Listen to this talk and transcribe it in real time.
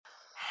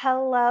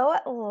Hello,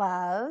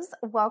 loves.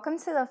 Welcome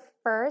to the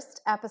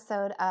first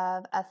episode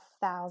of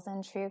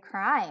 1,000 True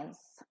Crimes.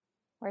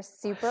 We're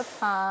super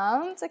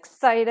pumped,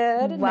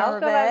 excited,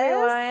 Welcome,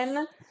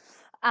 nervous.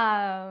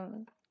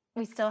 everyone.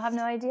 We still have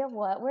no idea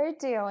what we're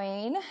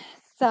doing,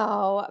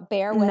 so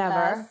bear with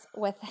us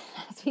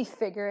as we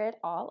figure it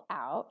all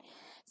out.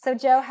 So,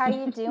 Joe, how are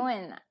you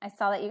doing? I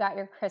saw that you got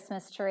your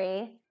Christmas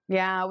tree.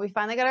 Yeah, we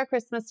finally got our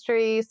Christmas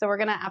tree, so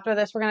after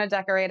this, we're gonna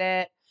decorate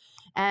it.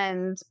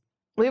 And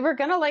we were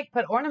gonna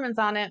put ornaments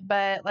on it,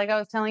 but like I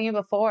was telling you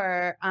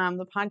before,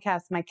 the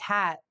podcast, my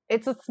cat,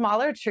 it's a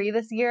smaller tree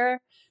this year.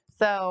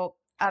 So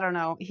I don't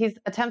know. He's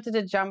attempted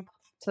to jump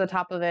to the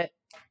top of it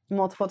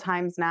multiple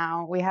times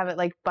now. We have it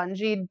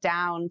bungeed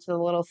down to the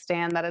little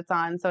stand that it's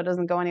on so it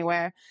doesn't go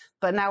anywhere.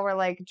 But now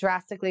we're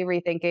drastically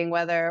rethinking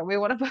whether we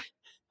want to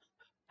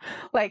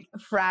put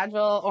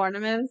fragile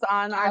ornaments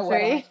on our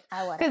tree.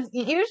 I would. Because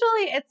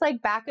usually it's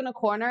back in a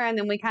corner and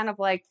then we kind of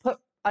put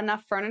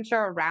enough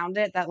furniture around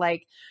it that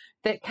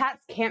that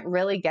cats can't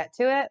really get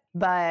to it.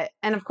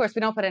 And of course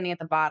we don't put any at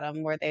the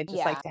bottom where they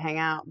just like to hang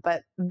out.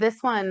 But this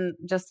one,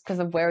 just because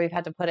of where we've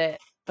had to put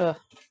it, it's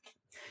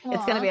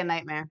going to be a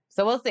nightmare.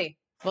 So we'll see.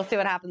 We'll see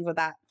what happens with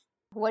that.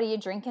 What are you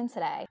drinking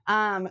today?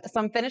 So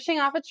I'm finishing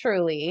off a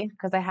Truly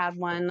because I had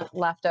one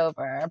left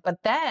over. But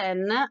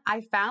then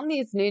I found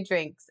these new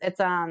drinks. It's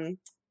an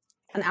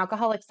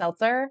alcoholic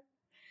seltzer.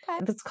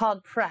 Okay. It's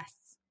called Press.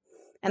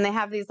 And they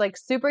have these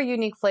super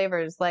unique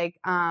flavors.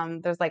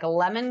 There's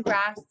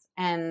lemongrass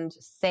and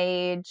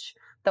sage.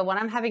 The one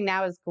I'm having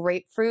now is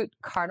grapefruit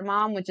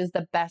cardamom, which is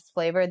the best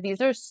flavor. These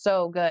are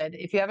so good.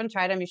 If you haven't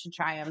tried them, you should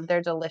try them.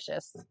 They're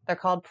delicious. They're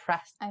called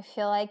Press. I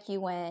feel like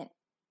you went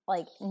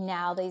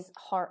now these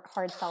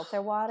hard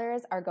seltzer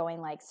waters are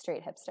going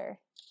straight hipster,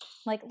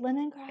 like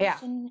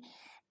lemongrass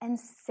and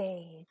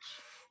sage.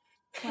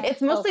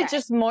 It's mostly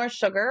just more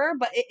sugar,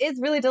 but it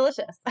is really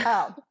delicious.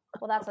 Oh,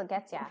 well, that's what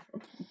gets you.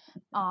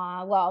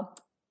 Well,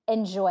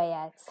 enjoy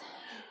it.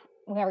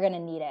 We're going to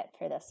need it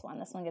for this one.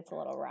 This one gets a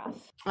little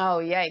rough. Oh,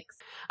 yikes.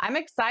 I'm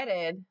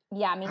excited.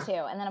 Yeah, me too.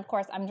 And then, of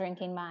course, I'm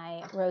drinking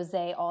my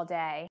rosé all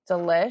day.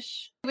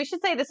 Delish. We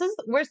should say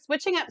we're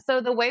switching up. So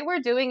the way we're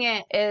doing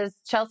it is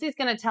Chelsea's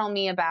going to tell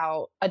me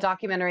about a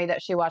documentary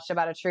that she watched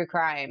about a true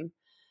crime.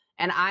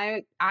 And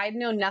I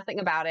know nothing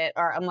about it,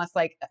 or unless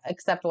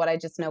except what I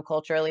just know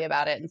culturally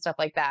about it and stuff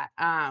like that.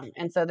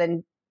 And so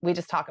then we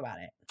just talk about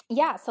it.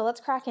 Yeah, so let's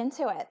crack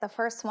into it. The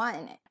first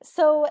one.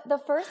 So the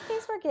first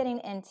case we're getting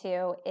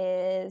into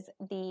is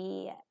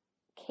the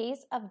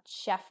case of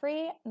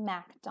Jeffrey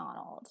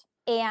MacDonald.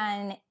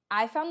 And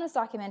I found this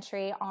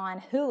documentary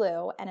on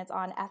Hulu, and it's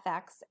on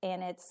FX,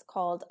 and it's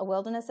called A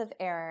Wilderness of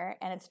Error,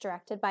 and it's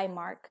directed by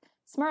Mark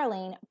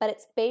Smerling, but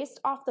it's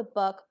based off the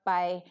book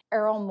by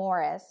Errol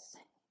Morris.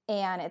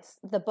 And it's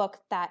the book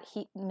that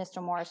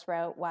Mr. Morris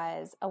wrote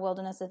was A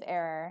Wilderness of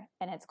Error,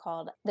 and it's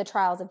called The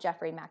Trials of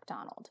Jeffrey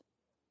MacDonald.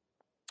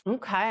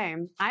 Okay.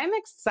 I'm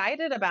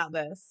excited about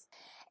this.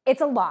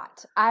 It's a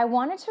lot. I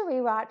wanted to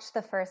rewatch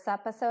the first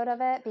episode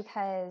of it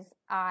because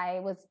I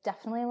was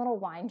definitely a little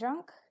wine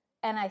drunk.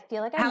 And I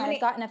feel like I might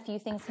have gotten a few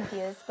things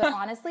confused. But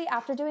honestly,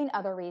 after doing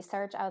other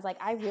research, I was like,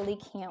 I really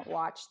can't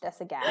watch this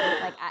again.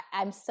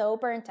 I'm so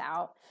burnt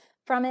out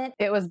from it.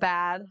 It was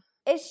bad.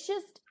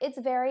 It's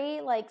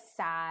very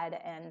sad,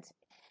 and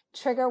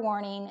trigger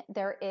warning,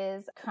 there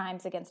is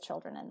crimes against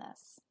children in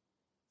this.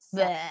 So,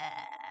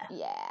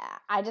 yeah,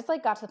 I just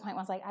got to the point where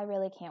I was like, I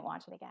really can't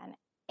watch it again.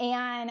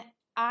 And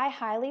I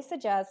highly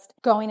suggest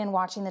going and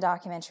watching the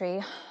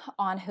documentary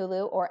on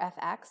Hulu or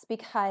FX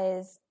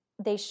because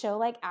they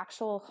show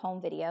actual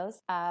home videos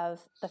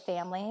of the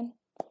family.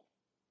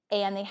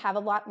 And they have a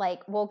lot,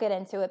 we'll get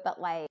into it, but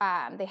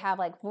they have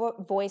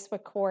voice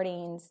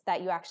recordings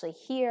that you actually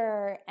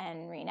hear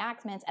and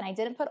reenactments. And I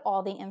didn't put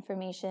all the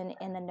information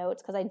in the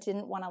notes because I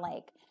didn't want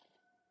to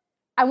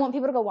I want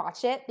people to go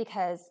watch it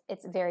because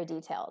it's very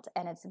detailed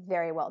and it's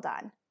very well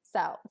done.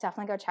 So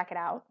definitely go check it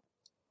out.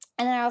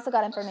 And then I also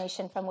got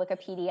information from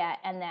Wikipedia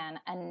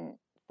and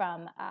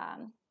from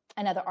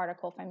another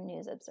article from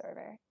News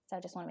Observer. So I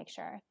just want to make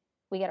sure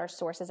we get our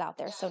sources out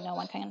there so no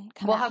one can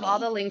come We'll at have me. all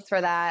the links for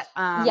that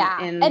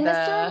and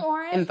Mr.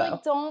 Morris, info.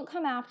 Don't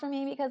come after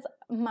me because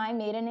my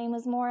maiden name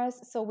was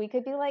Morris, so we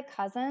could be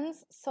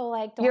cousins. So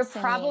don't You're sue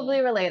probably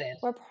me. related.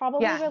 We're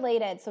probably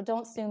related, so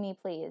don't sue me,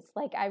 please.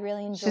 I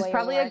really enjoy She's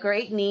probably your work. a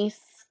great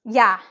niece.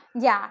 Yeah.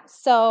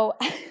 So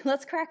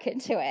let's crack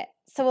into it.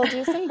 So we'll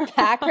do some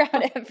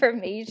background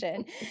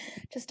information.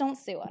 Just don't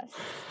sue us.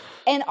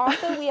 And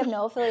also, we have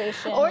no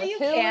affiliation. Or with you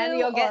Hulu can.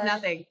 You'll get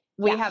nothing.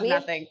 We have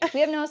nothing.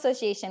 We have no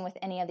association with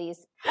any of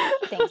these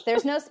things.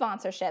 There's no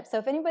sponsorship. So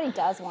if anybody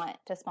does want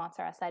to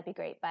sponsor us, that'd be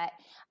great. But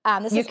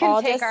this is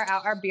all just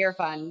our beer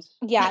fund.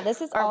 Yeah,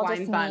 this is all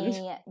just fund.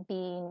 me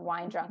being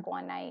wine drunk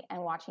one night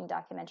and watching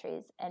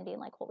documentaries and being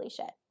like, holy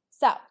shit.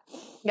 So.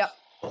 Yep.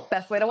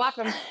 Best way to watch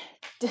them.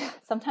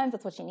 Sometimes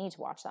that's what you need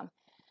to watch them.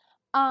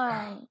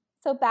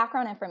 So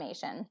background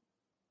information.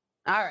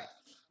 All right.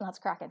 Let's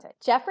crack into it.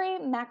 Jeffrey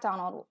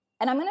MacDonald,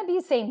 and I'm going to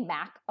be saying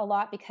Mac a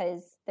lot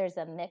because There's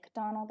a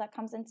McDonald that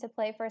comes into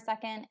play for a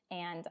second,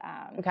 and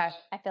Okay.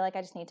 I feel like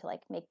I just need to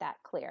like make that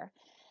clear.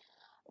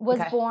 Was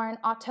Okay. born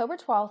October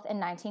 12th in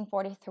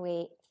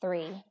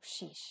 1943.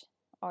 Sheesh,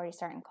 already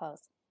starting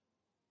close.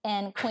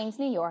 In Queens,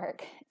 New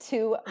York,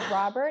 to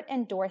Robert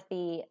and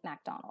Dorothy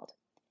MacDonald.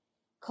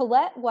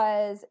 Colette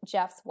was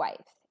Jeff's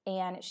wife,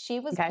 and she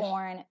was Okay.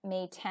 born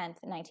May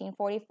 10th,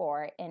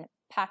 1944, in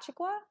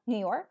Patchogue, New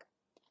York.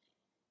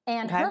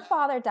 And Okay. her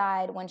father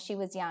died when she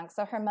was young,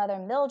 so her mother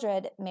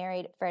Mildred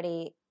married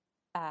Freddie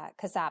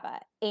Casaba,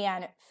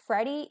 and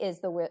Freddie is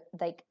the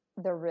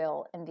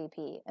real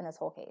MVP in this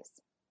whole case,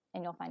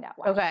 and you'll find out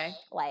why. Okay.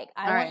 Like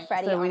I All want right.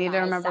 Freddie. So we on need to my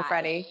remember side.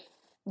 Freddie.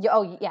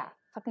 Oh yeah,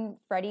 fucking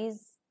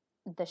Freddie's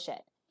the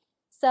shit.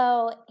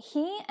 So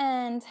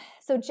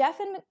Jeff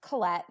and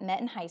Colette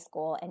met in high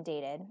school and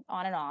dated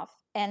on and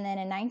off, and then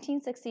in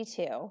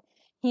 1962.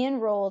 He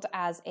enrolled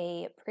as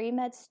a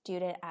pre-med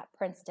student at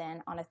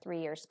Princeton on a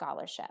 3-year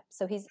scholarship.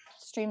 So he's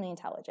extremely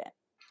intelligent.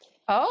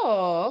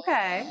 Oh,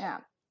 okay. Yeah.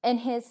 In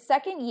his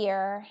second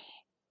year,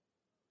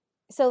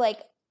 so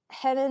like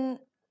him and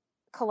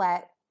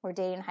Colette were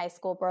dating in high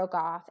school, broke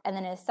off. And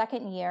then in his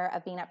second year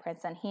of being at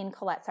Princeton, he and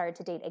Colette started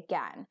to date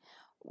again.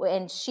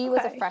 When she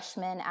was a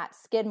freshman at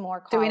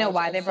Skidmore College. Do we know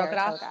why in they broke it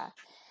off? Saratoga.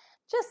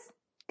 Just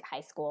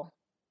high school.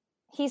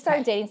 He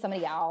started dating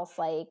somebody else,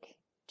 like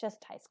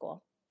just high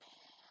school.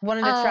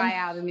 Wanted to try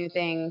out a new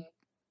thing.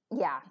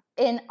 Yeah.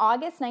 In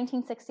August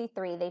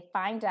 1963, they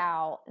find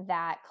out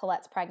that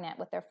Colette's pregnant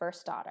with their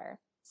first daughter.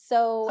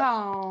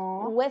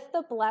 So with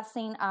the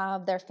blessing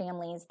of their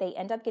families, they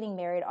end up getting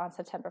married on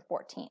September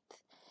 14th.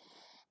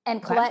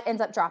 And Colette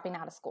ends up dropping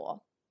out of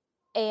school.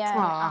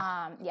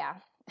 And yeah.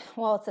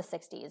 Well, it's the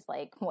 60s.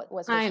 Like, what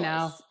was her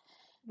choice?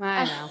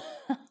 I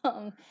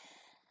know.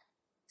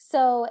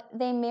 So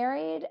they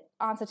married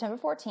on September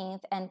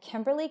 14th, and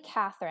Kimberly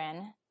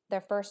Catherine,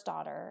 their first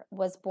daughter,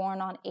 was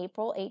born on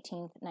April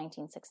 18th,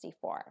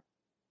 1964.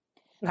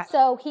 Okay.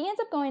 So he ends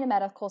up going to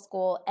medical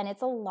school, and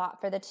it's a lot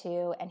for the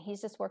two, and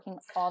he's just working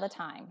all the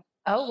time.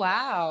 Oh,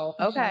 wow.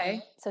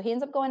 Okay. So he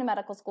ends up going to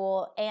medical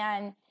school,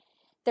 and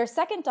their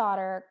second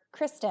daughter,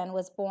 Kristen,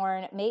 was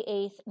born May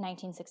 8th,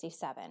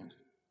 1967.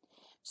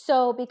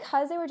 So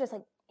because they were just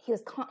like, he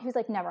was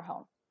like never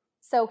home.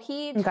 So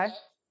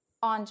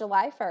on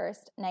July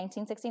 1st,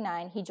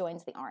 1969, he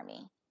joins the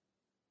Army.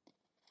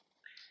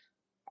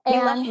 He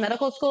left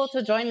medical school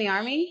to join the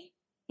Army?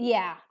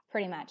 Yeah,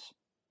 pretty much.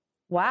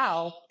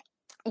 Wow.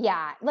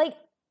 Yeah. Like,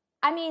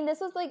 I mean, this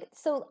was like,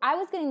 so I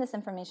was getting this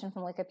information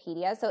from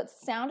Wikipedia. So it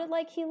sounded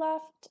like he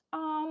left,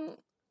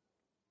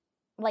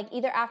 like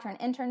either after an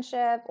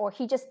internship or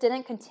he just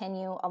didn't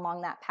continue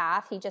along that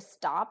path. He just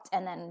stopped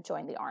and then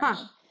joined the Army.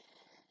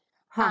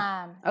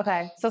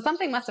 Okay. So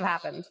something must have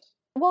happened.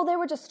 Well, they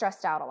were just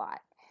stressed out a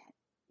lot.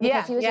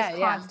 Because he was just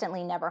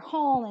constantly never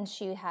home, and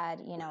she had,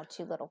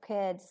 2 little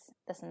kids,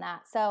 this and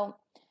that. So,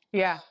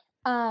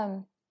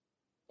 when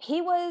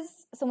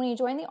he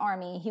joined the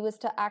Army, he was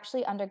to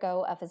actually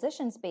undergo a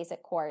physician's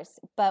basic course.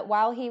 But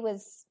while he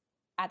was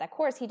at that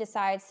course, he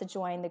decides to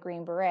join the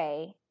Green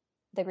Berets,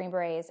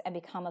 and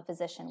become a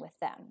physician with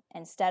them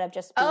instead of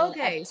just being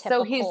a typical.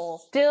 So he's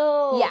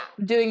still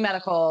doing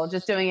medical,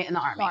 just doing it in the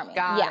Army.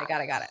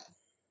 Got it.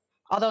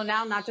 Although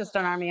now not just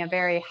an Army, a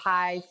very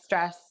high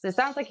stress. It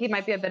sounds like he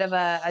might be a bit of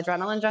a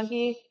adrenaline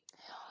junkie.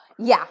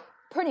 Yeah,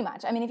 pretty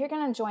much. I mean, if you're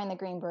going to join the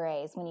Green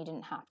Berets when you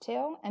didn't have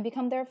to and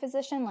become their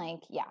physician,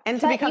 And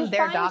to become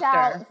their doctor.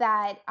 Out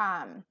that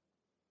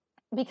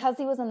because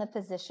he was in the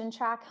physician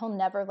track, he'll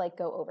never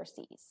go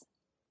overseas.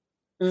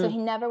 So he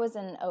never was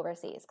in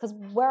overseas because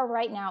we're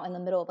right now in the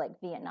middle of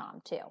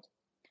Vietnam too.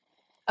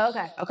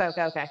 Okay.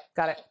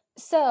 Got it.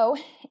 So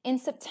in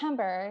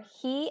September,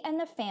 he and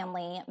the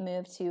family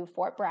moved to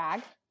Fort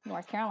Bragg,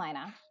 North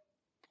Carolina.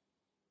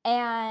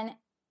 And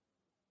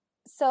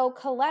so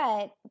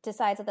Colette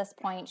decides at this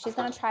point she's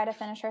going to try to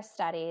finish her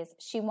studies.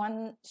 She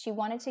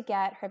wanted to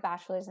get her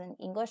bachelor's in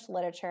English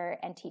literature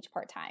and teach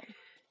part-time.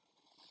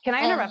 Can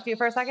I interrupt you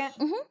for a second?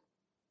 Mm-hmm.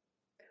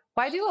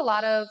 Why do a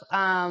lot of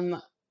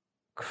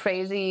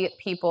crazy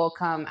people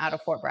come out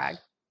of Fort Bragg?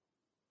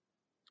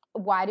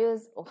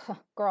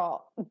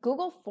 Girl,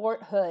 Google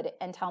Fort Hood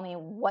and tell me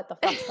what the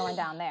fuck's going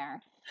down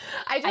there.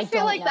 I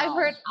feel like I've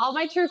heard all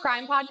my true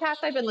crime podcasts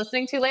I've been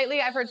listening to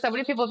lately. I've heard so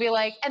many people be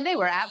like, and they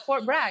were at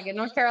Fort Bragg in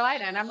North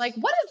Carolina. And I'm like,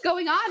 what is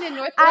going on in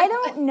North Carolina?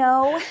 I don't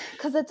know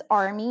because it's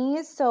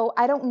Army. So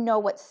I don't know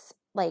what's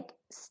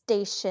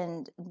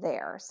stationed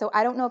there. So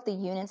I don't know if the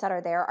units that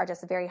are there are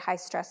just very high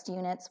stressed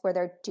units where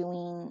they're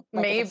doing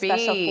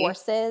special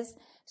forces.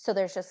 So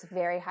there's just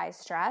very high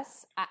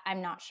stress.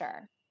 I'm not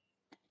sure.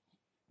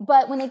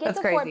 But when they get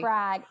to Fort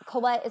Bragg,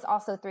 Colette is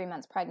also 3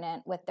 months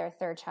pregnant with their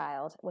third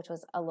child, which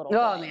was a little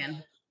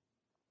man.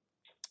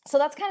 So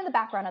that's kind of the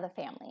background of the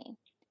family.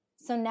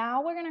 So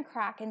now we're going to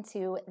crack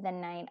into the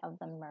night of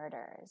the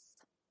murders.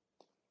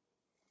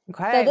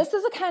 Okay. So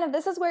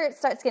this is where it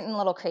starts getting a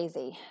little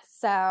crazy.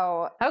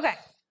 So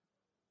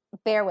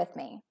bear with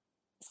me.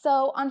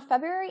 So on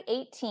February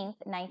 18th,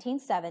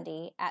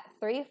 1970, at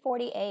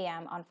 3:40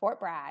 a.m. on Fort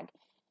Bragg,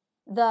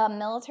 The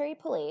military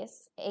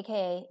police,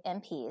 aka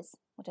MPs,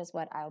 which is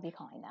what I will be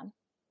calling them.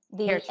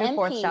 The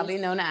heretofore shall be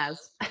known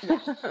as.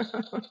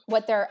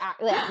 What they're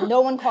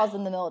no one calls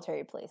them the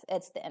military police.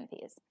 It's the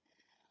MPs.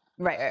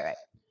 Right.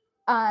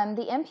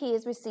 The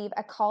MPs receive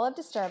a call of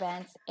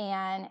disturbance,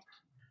 and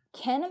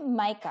Ken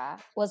Micah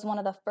was one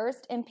of the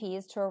first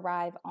MPs to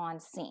arrive on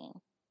scene.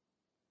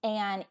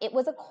 And it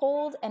was a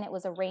cold and it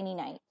was a rainy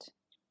night,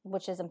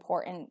 which is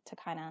important to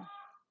kind of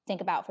think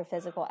about for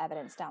physical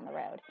evidence down the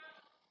road.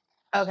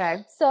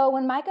 Okay. So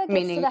when Micah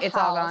gets to the it's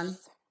house, all gone.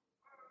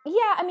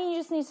 Yeah, I mean, you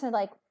just need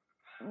to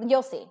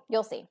you'll see.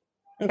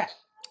 Okay.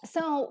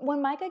 So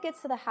when Micah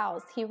gets to the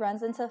house, he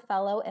runs into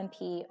fellow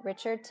MP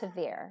Richard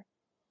Tavere,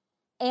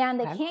 and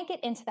they can't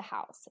get into the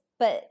house.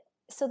 But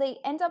so they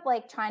end up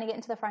trying to get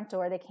into the front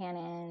door. They can't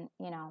in,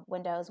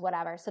 windows,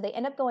 whatever. So they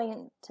end up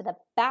going to the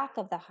back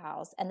of the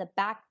house, and the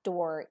back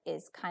door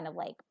is kind of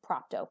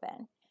propped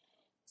open.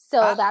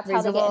 So that's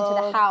how they get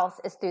into the house,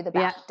 is through the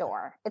back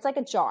door. It's like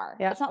a jar.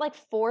 Yeah. It's not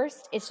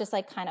forced. It's just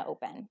kind of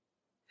open.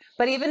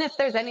 But even if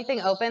there's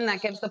anything open,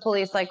 that gives the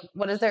police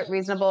what is it,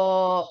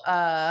 reasonable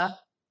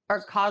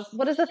or cause?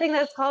 What is the thing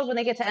that it's called when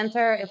they get to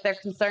enter? If they're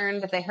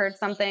concerned, if they heard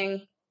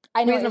something,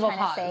 I know reasonable what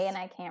you're trying to say, and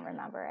I can't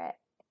remember it.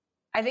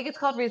 I think it's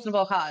called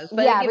reasonable cause,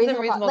 but it gives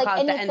them reasonable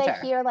cause to enter. And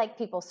if they hear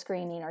people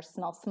screaming or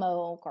smell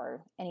smoke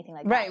or anything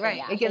like that,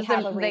 right, it gives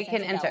them they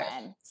can enter.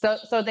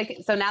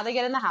 So now they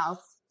get in the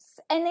house.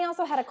 And they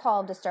also had a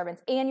call of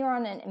disturbance, and you're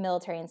on a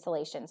military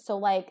installation. So,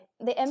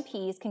 the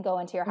MPs can go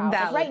into your house.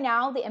 Right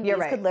now, the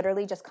MPs could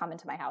literally just come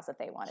into my house if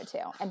they wanted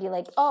to and be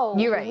like, oh,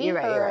 we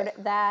heard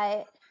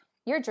that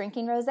you're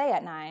drinking rosé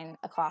at 9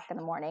 o'clock in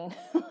the morning.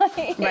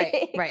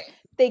 Right.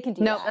 They can do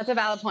that. No, that's a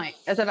valid point.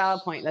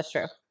 That's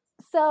true.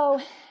 So,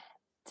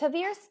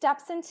 Tavere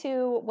steps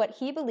into what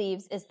he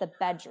believes is the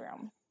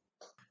bedroom.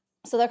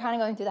 So, they're kind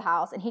of going through the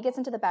house, and he gets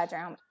into the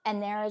bedroom,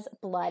 and there's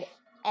blood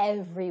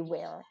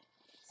everywhere.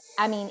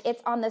 I mean,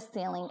 it's on the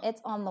ceiling,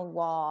 it's on the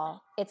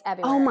wall, it's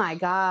everywhere. Oh my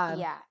God.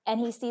 Yeah. And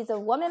he sees a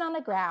woman on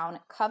the ground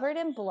covered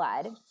in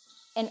blood,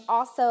 and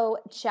also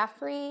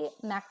Jeffrey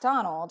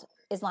MacDonald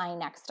is lying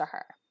next to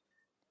her.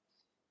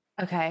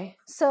 Okay.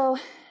 So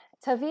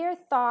Tavere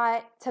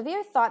thought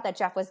that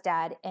Jeff was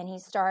dead, and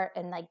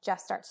Jeff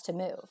starts to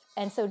move.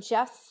 And so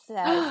Jeff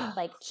says,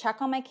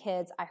 check on my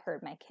kids. I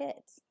heard my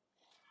kids.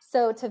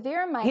 So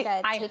Tavere and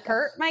Micah I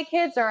hurt my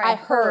kids, or I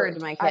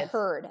heard my kids?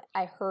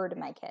 I heard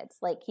my kids.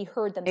 He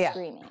heard them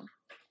screaming.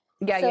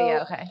 Yeah,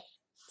 okay.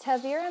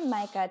 Tavere and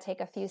Micah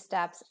take a few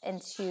steps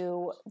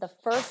into the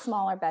first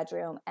smaller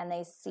bedroom, and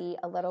they see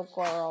a little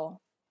girl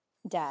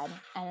dead.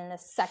 And in the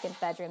second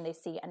bedroom, they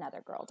see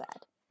another girl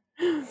dead.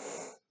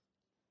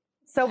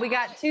 So we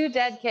got 2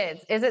 dead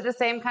kids. Is it the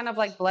same kind of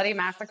bloody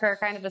massacre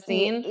kind of a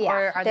scene? Yeah,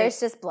 or are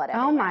there's just blood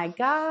everywhere. Oh my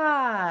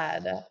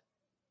God.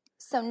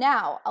 So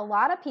now a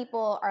lot of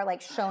people are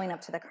showing up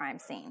to the crime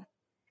scene.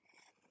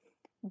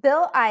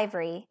 Bill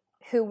Ivory,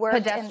 who worked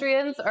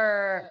pedestrians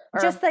or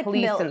just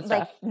police and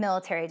stuff?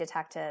 Military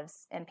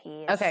detectives,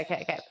 MPs.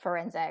 Okay.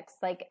 Forensics,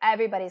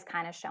 everybody's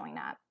kind of showing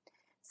up.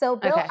 So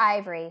Bill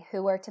Ivory,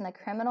 who worked in the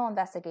criminal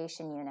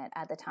investigation unit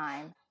at the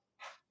time,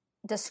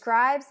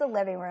 describes the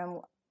living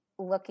room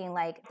looking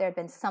like there'd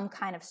been some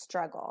kind of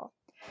struggle.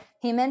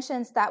 He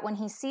mentions that when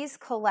he sees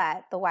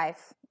Colette, the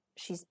wife,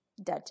 she's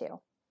dead too,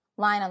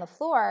 lying on the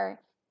floor,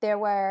 there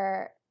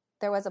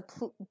was a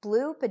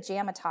blue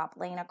pajama top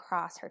laying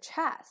across her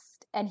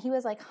chest. And he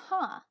was like,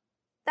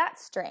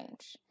 that's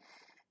strange.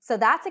 So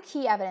that's a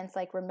key evidence,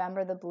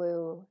 remember the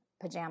blue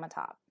pajama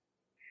top.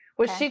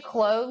 Was she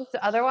clothed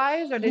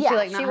otherwise, or did she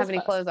not have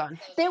any clothes on?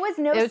 There was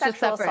no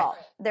sexual assault.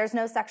 There's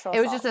no sexual assault.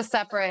 It was just a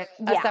separate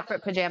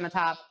pajama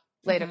top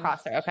laid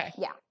across her. Okay.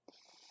 Yeah.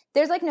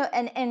 There's no,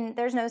 and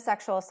there's no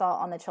sexual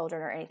assault on the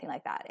children or anything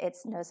like that.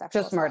 It's no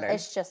sexual assault. Murder.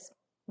 It's just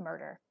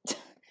murder.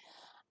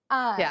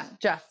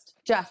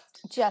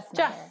 Just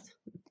murder.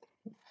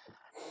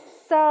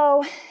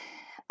 So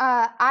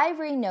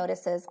Ivory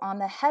notices on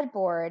the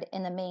headboard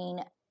in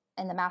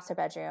the master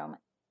bedroom,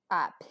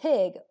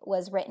 pig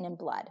was written in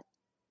blood.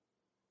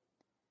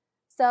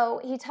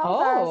 So he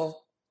tells us,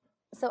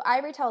 so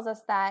Ivory tells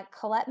us that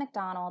Colette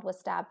MacDonald was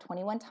stabbed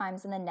 21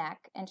 times in the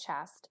neck and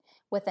chest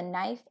with a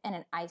knife and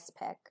an ice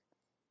pick.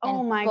 And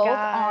oh my God.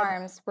 Both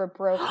arms were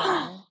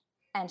broken,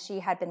 and she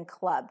had been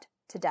clubbed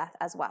to death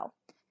as well.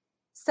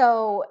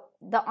 So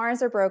the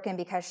arms are broken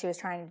because she was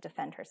trying to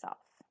defend herself.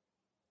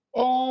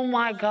 Oh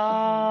my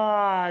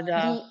God.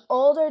 The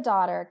older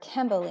daughter,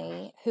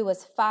 Kimberly, who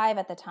was 5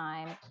 at the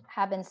time,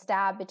 had been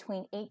stabbed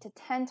between 8 to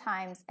 10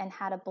 times and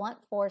had a blunt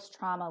force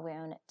trauma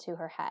wound to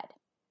her head.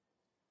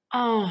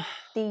 Oh.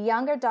 The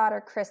younger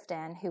daughter,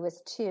 Kristen, who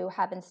was 2,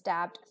 had been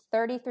stabbed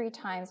 33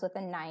 times with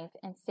a knife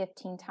and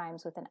 15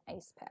 times with an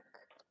ice pick.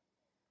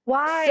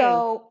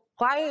 Why?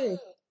 Why?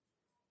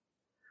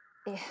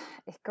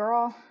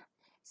 Girl.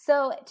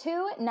 So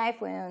 2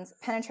 knife wounds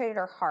penetrated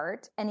her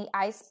heart, and the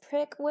ice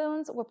pick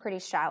wounds were pretty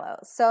shallow.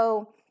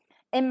 So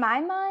in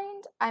my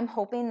mind, I'm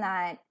hoping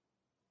that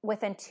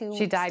within 2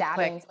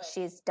 stabbings,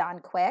 she's done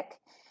quick,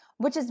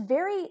 which is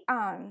very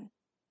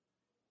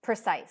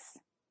precise.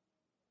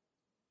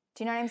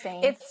 Do you know what I'm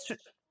saying? It's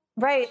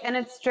right, and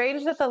it's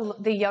strange that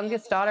the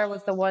youngest daughter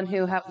was the one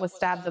who was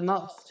stabbed the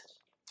most.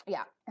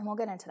 Yeah, and we'll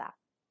get into that.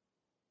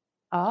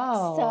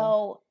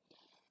 Oh.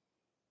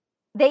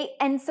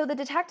 So the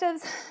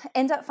detectives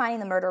end up finding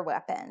the murder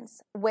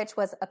weapons, which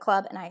was a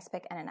club, an ice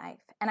pick, and a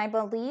knife. And I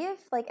believe,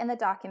 like in the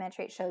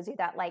documentary, it shows you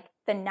that like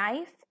the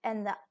knife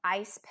and the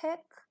ice pick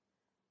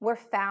were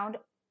found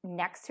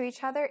next to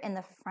each other in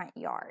the front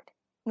yard,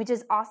 which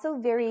is also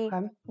very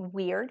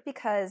weird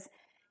because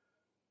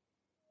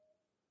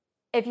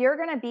if you're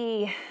going to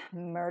be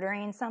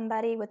murdering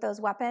somebody with those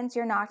weapons,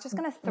 you're not just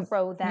going to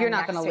throw them. You're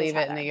not going to leave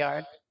it in the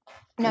yard.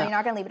 No, you're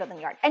not going to leave it in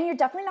the yard. And you're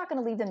definitely not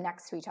going to leave them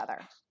next to each other.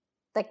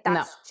 Like,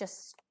 that's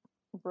just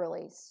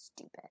really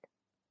stupid.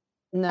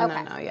 No,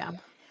 yeah.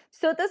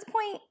 So at this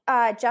point,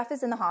 Jeff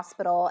is in the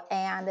hospital,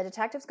 and the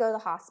detectives go to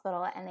the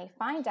hospital, and they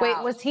find out.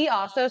 Wait, was he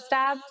also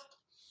stabbed?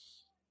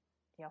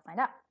 You'll find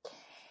out.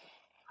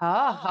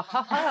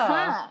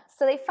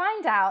 So they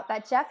find out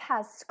that Jeff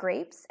has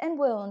scrapes and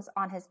wounds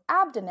on his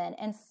abdomen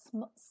and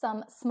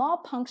some small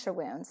puncture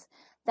wounds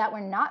that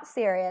were not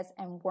serious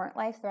and weren't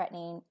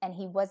life-threatening, and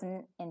he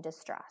wasn't in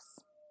distress.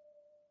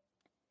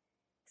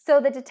 So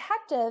the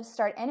detectives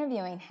start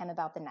interviewing him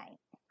about the night.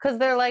 Because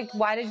they're like,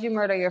 why did you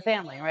murder your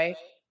family, right?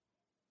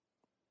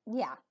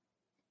 Yeah.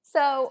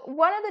 So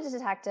one of the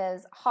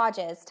detectives,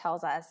 Hodges,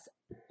 tells us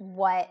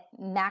what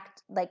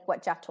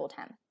Jeff told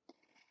him.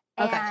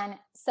 Okay. And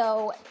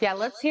so yeah,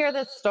 let's hear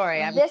this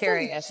story. I'm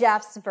curious. This is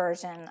Jeff's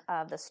version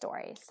of the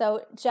story.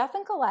 So Jeff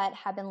and Colette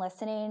had been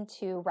listening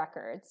to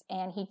records,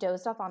 and he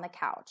dozed off on the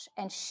couch,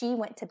 and she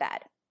went to bed.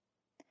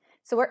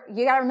 So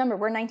you got to remember,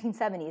 we're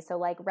 1970s, so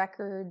like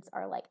records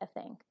are like a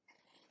thing.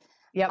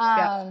 Yep.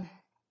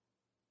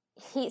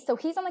 So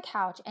he's on the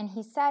couch, and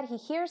he said he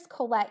hears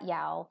Colette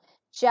yell,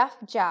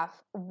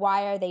 Jeff,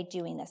 why are they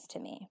doing this to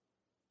me?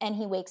 And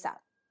he wakes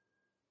up.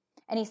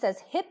 And he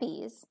says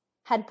hippies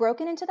had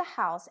broken into the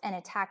house and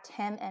attacked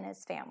him and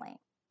his family.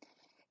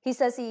 He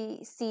says he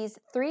sees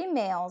 3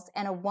 males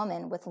and a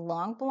woman with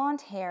long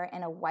blonde hair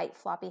and a white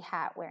floppy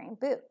hat wearing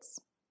boots.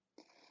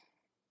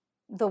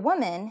 The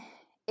woman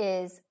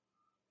is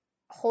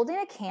holding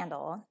a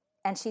candle,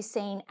 and she's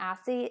saying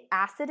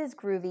acid is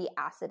groovy,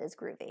 acid is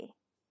groovy.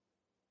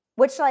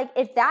 Which, like,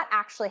 if that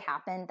actually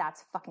happened,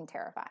 that's fucking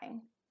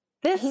terrifying.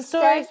 This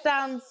story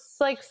sounds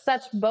like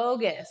such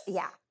bogus.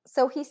 Yeah.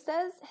 So he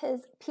says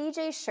his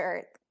PJ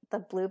shirt, the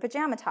blue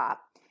pajama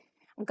top,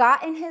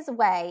 got in his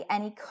way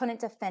and he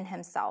couldn't defend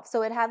himself.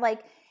 So it had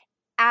like,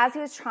 as he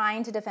was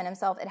trying to defend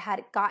himself, it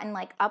had gotten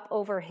like up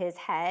over his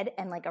head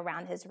and like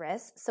around his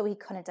wrist, so he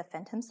couldn't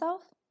defend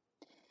himself.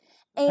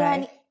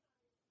 And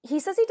he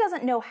says he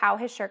doesn't know how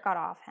his shirt got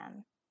off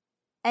him.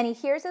 And he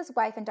hears his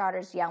wife and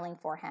daughters yelling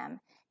for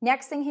him.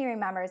 Next thing he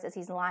remembers is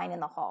he's lying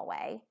in the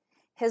hallway.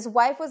 His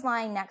wife was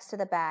lying next to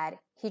the bed.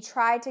 He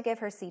tried to give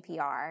her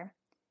CPR,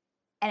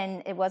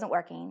 and it wasn't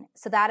working.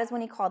 So that is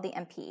when he called the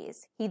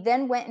MPs. He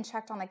then went and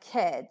checked on the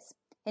kids,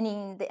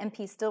 and the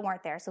MPs still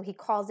weren't there. So he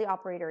calls the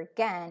operator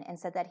again and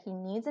said that he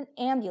needs an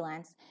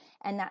ambulance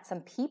and that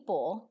some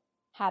people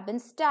have been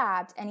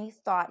stabbed, and he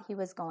thought he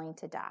was going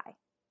to die.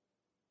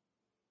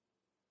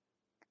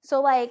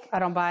 So, like... I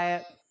don't buy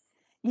it.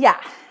 Yeah.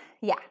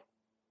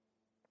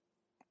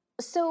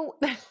 So...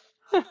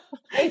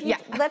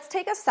 Let's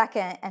take a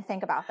second and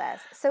think about this.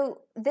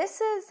 So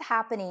this is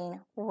happening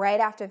right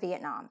after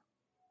Vietnam.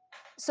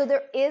 So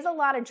there is a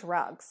lot of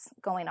drugs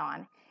going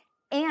on.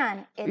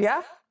 And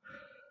it's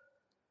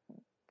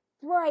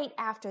right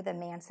after the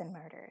Manson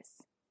murders.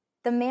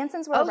 The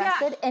Mansons were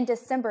arrested in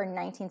December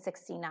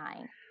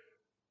 1969.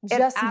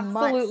 Just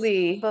months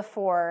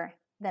before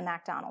the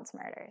McDonald's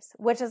murders.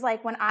 Which is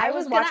like when I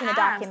was watching the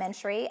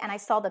documentary and I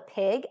saw the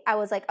pig, I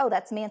was like, oh,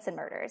 that's Manson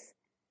murders.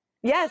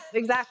 Yes,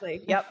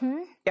 exactly. Yep.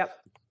 Mm-hmm.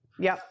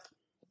 Yep.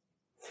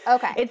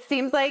 Okay. It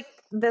seems like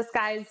this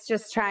guy's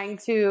just trying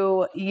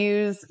to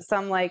use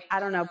some, like, I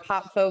don't know,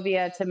 pop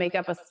phobia to make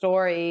up a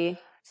story.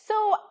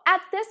 So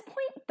at this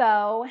point,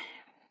 though,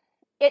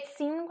 it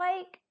seemed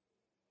like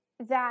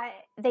that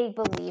they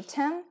believed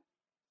him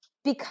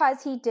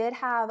because he did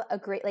have a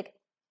great, like,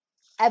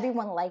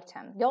 everyone liked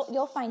him.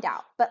 You'll find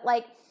out. But,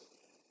 like,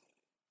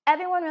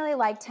 everyone really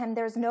liked him.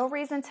 There's no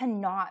reason to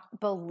not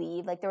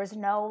believe. Like, there was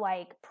no,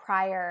 like,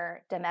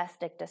 prior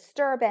domestic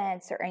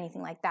disturbance or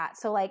anything like that.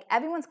 So, like,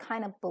 everyone's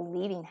kind of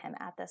believing him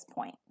at this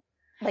point.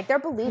 Like, they're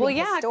believing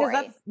his story.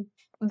 Because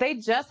they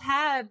just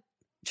had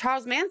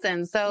Charles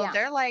Manson. So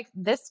they're like,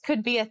 this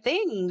could be a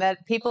thing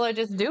that people are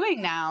just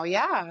doing now.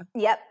 Yeah.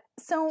 Yep.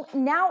 So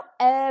now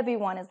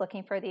everyone is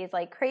looking for these,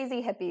 like,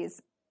 crazy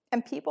hippies,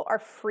 and people are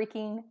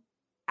freaking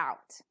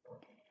out.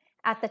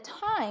 At the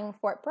time,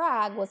 Fort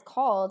Bragg was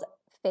called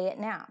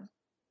Vietnam.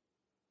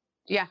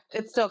 Yeah,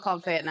 it's still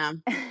called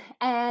Vietnam.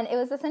 And it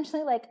was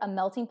essentially like a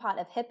melting pot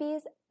of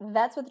hippies,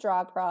 vets with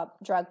drug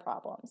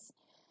problems.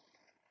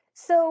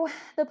 So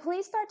the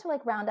police start to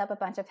like round up a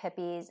bunch of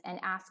hippies and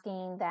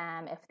asking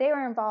them if they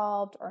were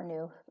involved or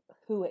knew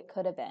who it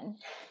could have been.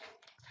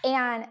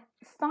 And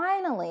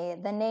finally,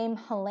 the name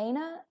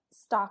Helena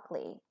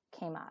Stockley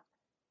came up.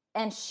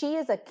 And she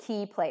is a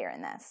key player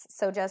in this.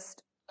 So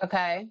just,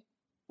 Okay.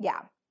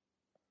 yeah.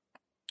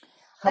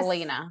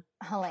 Helena.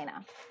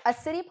 A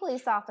city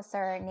police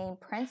officer named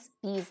Prince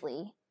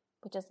Beasley,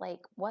 which is like,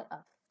 what a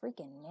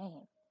freaking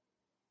name.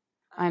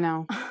 I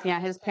know. Yeah,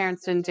 his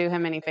parents didn't do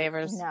him any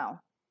favors. No.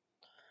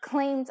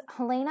 Claimed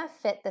Helena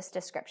fit this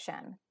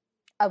description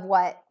of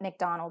what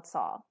McDonald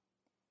saw.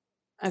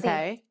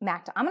 Okay. See,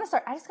 I'm gonna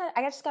start. I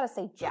just gotta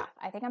say Jeff.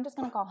 I think I'm just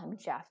gonna call him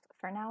Jeff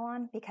for now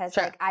on because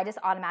Sure. like I just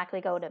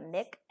automatically go to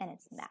Mick and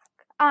it's Mac.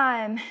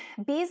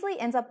 Beasley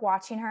ends up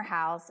watching her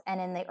house,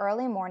 and in the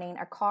early morning,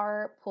 a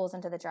car pulls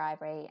into the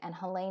driveway, and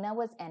Helena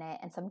was in it,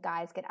 and some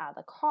guys get out of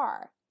the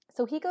car.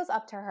 So he goes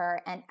up to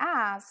her and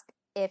asks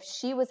if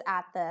she was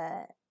at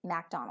the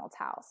McDonald's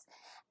house,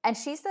 and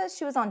she says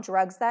she was on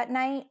drugs that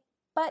night,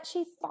 but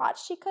she thought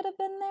she could have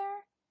been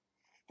there.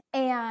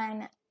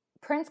 And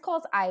Prince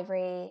calls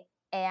Ivory.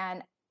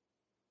 And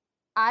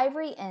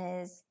Ivory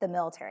is the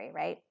military,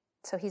 right?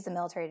 So he's a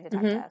military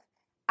detective. Mm-hmm.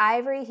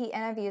 Ivory, he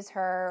interviews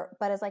her,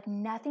 but is like,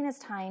 nothing is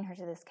tying her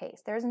to this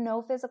case. There's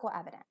no physical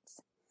evidence.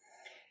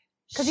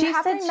 Because you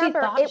have to remember,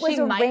 she thought it was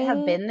she might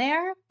have been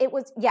there? It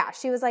was, yeah,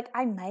 she was like,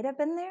 I might have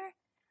been there.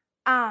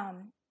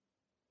 And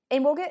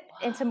we'll get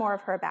into more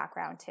of her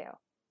background too.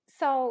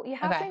 So you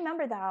have to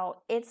remember though,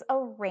 it's a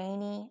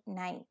rainy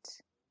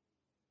night.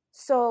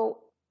 So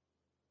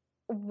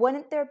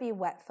wouldn't there be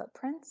wet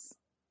footprints?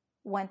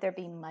 Wouldn't there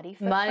be muddy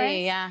footprints? Muddy,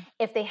 yeah.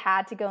 If they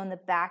had to go in the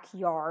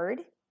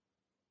backyard.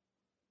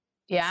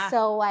 Yeah.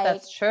 So like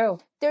that's true.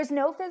 There's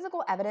no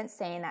physical evidence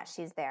saying that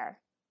she's there.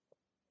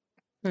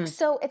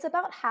 So it's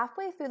about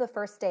halfway through the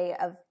first day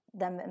of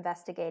them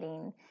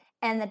investigating,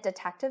 and the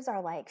detectives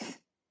are like,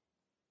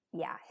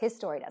 yeah, his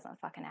story doesn't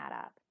fucking add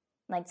up.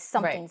 Like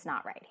something's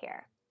not right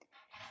here.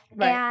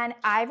 Right. And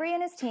Ivory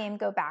and his team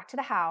go back to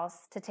the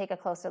house to take a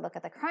closer look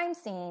at the crime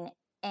scene,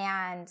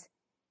 and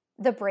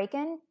the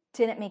break-in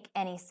didn't make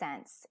any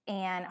sense.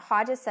 And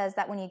Hodges says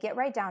that when you get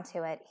right down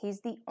to it,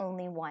 he's the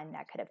only one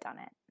that could have done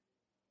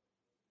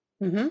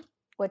it. Mm-hmm.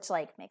 Which,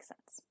 like, makes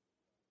sense.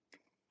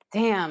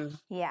 Damn.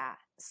 Yeah.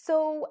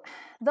 So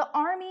the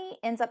Army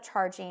ends up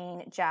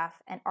charging Jeff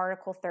an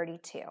Article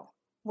 32,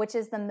 which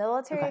is the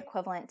military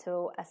equivalent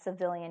to a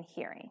civilian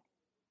hearing.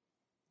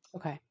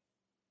 Okay.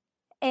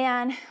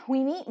 And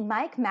we meet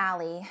Mike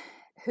Malley,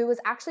 who was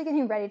actually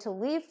getting ready to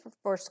leave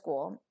for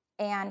school.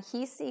 And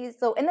he sees,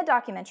 so in the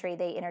documentary,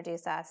 they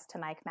introduce us to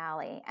Mike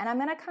Malley. And I'm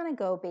going to kind of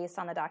go based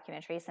on the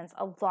documentary since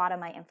a lot of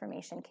my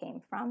information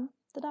came from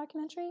the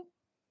documentary.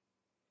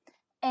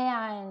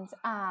 And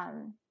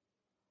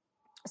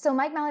so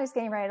Mike Malley was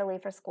getting ready to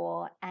leave for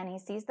school, and he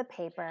sees the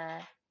paper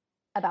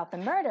about the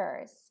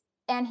murders.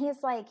 And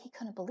he's like, he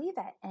couldn't believe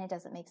it. And it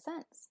doesn't make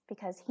sense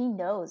because he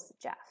knows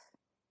Jeff.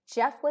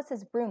 Jeff was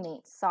his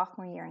roommate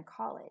sophomore year in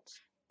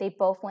college. They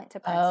both went to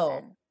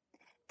Princeton.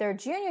 Their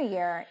junior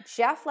year,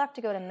 Jeff left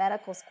to go to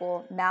medical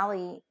school.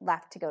 Malley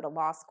left to go to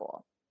law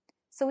school.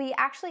 So he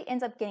actually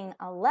ends up getting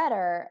a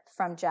letter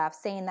from Jeff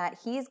saying that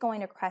he's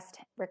going to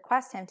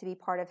request him to be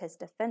part of his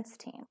defense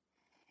team.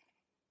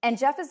 And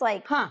Jeff is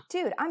like,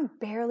 dude, I'm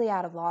barely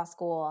out of law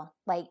school.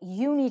 Like,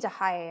 you need to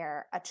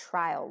hire a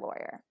trial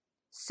lawyer.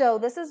 So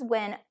this is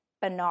when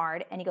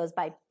Bernard, and he goes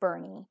by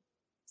Bernie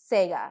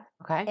Sega,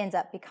 ends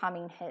up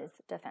becoming his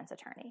defense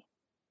attorney.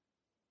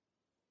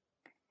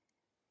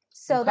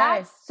 So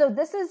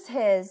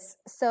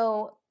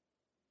so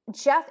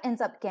Jeff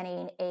ends up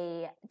getting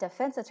a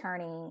defense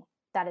attorney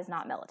that is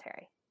not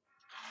military.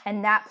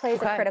 And that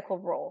plays a critical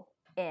role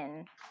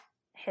in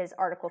his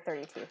Article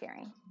 32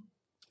 hearing.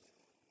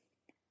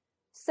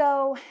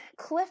 So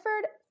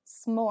Clifford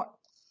S'mores.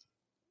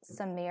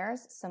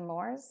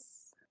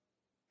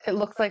 It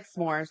looks like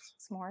s'mores.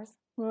 S'mores?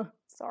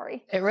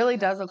 Sorry. It really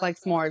does look like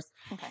s'mores.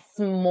 Okay.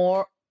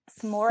 S'mores?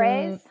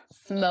 S'mores?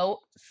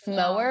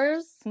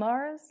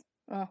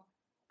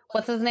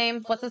 What's his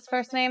name? What's his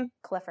first name?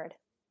 Clifford.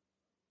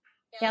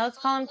 Yeah, let's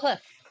call him Cliff.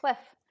 Cliff.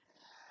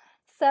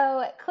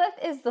 So Cliff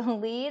is the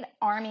lead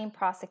Army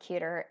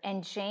prosecutor,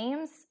 and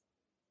James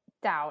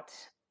Doubt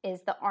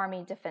is the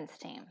Army defense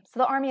team. So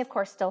the Army, of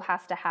course, still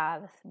has to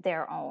have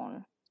their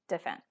own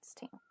defense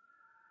team.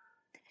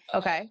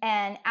 Okay.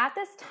 And at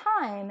this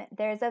time,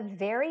 there's a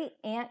very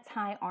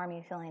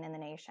anti-Army feeling in the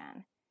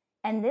nation.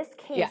 And this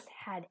case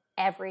had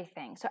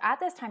everything. So at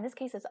this time, this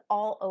case is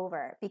all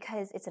over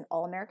because it's an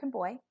all-American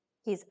boy.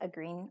 He's a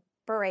Green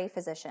Beret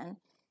physician,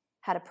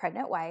 had a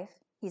pregnant wife.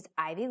 He's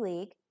Ivy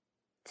League.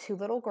 2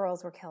 little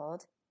girls were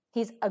killed.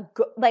 He's a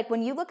good, like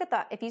when you look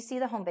at if you see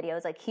the home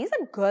videos, like he's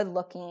a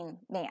good-looking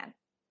man.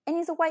 And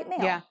he's a white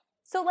male. Yeah.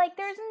 So, like,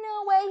 there's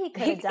no way he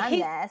could have done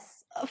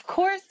this. Of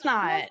course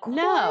not. Of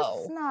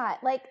course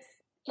not. Like,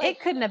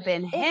 it couldn't have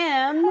been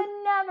him. It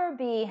could never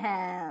be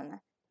him.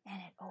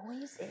 And it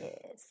always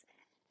is.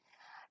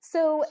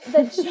 So,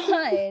 the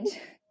judge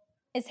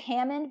is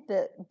Hammond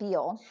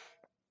Beal.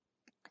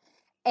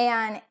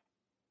 And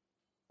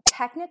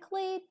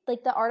technically,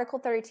 like, the Article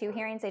 32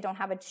 hearings, they don't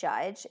have a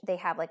judge. They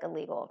have, like, a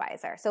legal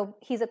advisor. So,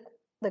 he's the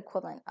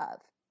equivalent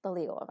of the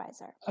legal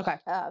advisor. Okay.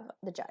 Of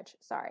the judge.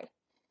 Sorry.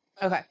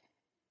 Okay.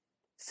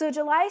 So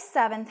July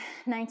 7th,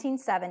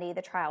 1970,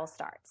 the trial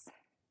starts.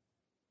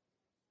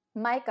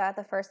 Micah,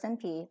 the first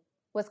MP,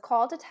 was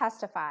called to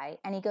testify,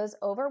 and he goes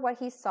over what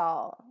he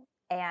saw,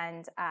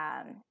 and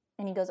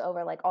he goes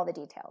over like all the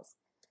details.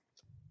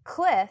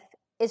 Cliff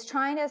is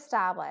trying to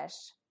establish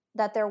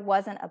that there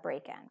wasn't a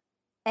break-in,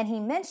 and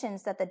he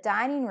mentions that the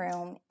dining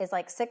room is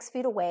like 6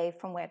 feet away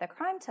from where the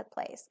crime took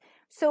place.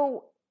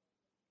 So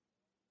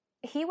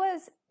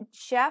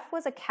Jeff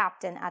was a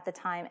captain at the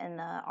time in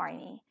the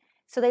Army.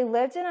 So they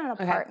lived in an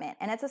apartment,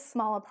 and it's a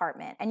small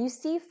apartment, and you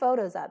see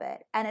photos of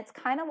it, and it's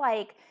kind of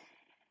like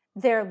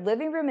their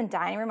living room and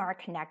dining room are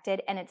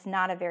connected, and it's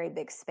not a very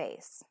big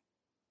space.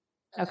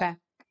 Okay.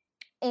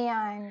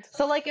 And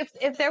so like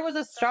if there was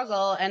a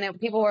struggle and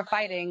people were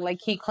fighting, like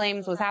he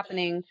claims was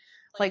happening,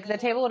 like the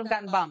table would have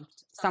gotten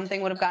bumped.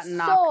 Something would have gotten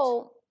knocked.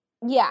 So,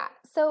 yeah.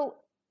 So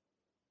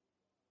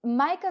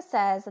Micah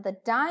says that the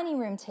dining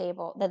room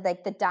table, that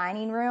like the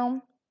dining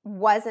room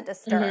wasn't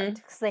disturbed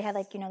because they had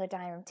like, the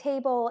dining room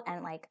table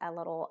and like a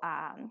little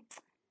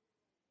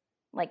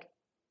like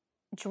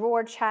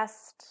drawer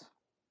chest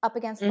up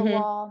against the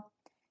wall.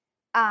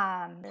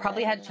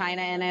 Probably had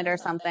china in it or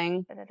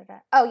something.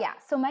 Oh yeah.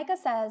 So Micah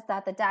says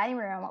that the dining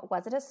room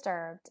wasn't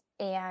disturbed,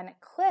 and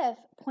Cliff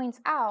points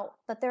out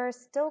that there are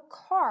still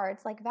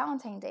cards, like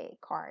Valentine's Day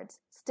cards,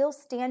 still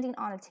standing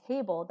on a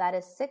table that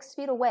is 6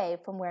 feet away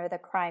from where the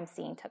crime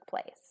scene took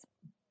place.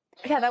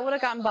 Yeah, that would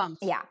have gotten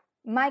bumped. Yeah.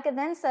 Micah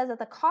then says that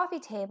the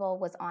coffee table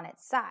was on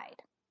its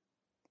side.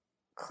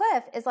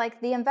 Cliff is like,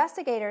 the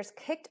investigators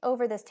kicked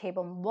over this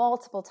table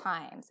multiple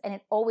times, and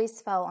it always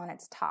fell on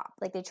its top.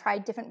 Like, they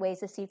tried different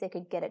ways to see if they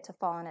could get it to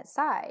fall on its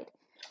side.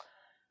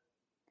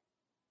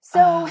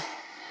 So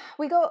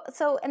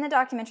so in the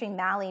documentary,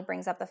 Malley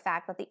brings up the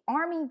fact that the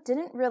Army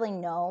didn't really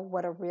know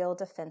what a real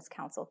defense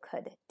counsel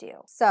could do.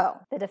 So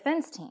the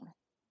defense team,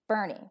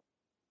 Bernie,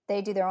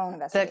 they do their own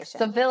investigation.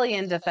 The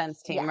civilian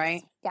defense team,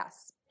 right?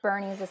 Yes.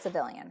 Bernie is a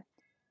civilian.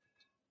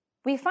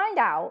 We find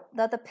out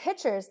that the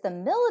pictures the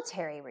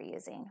military were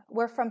using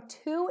were from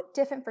 2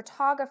 different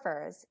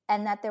photographers,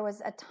 and that there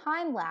was a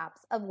time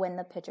lapse of when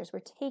the pictures were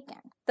taken.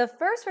 The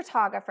first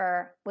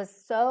photographer was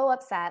so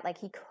upset, like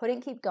he couldn't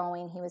keep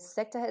going. He was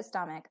sick to his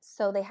stomach,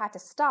 so they had to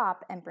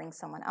stop and bring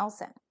someone else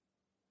in.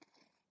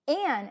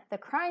 And the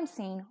crime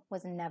scene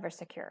was never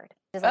secured.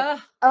 It's like,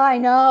 I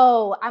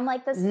know. I'm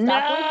like, the stuff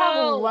we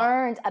have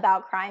learned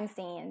about crime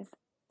scenes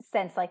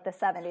since like the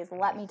 70s,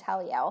 let me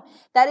tell you.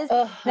 That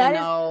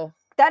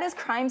is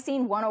crime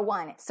scene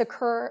 101.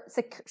 Secure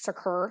the crime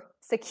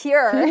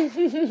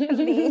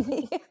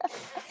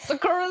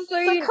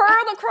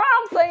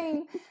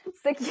scene.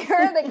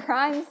 Secure the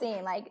crime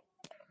scene. Like,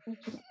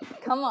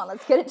 come on,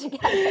 let's get it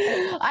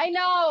together. I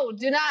know.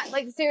 Do not,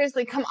 like,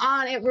 seriously, come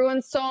on. It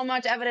ruins so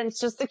much evidence.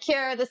 Just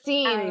secure the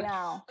scene. I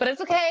know. But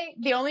it's okay.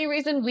 The only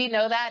reason we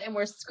know that and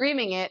we're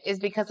screaming it is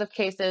because of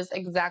cases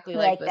exactly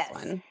like this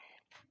one.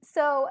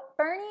 So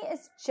Bernie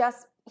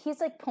he's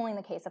like pulling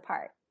the case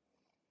apart.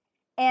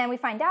 And we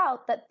find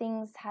out that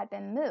things had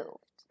been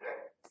moved.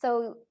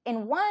 So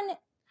in one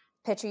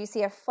picture, you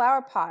see a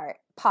flower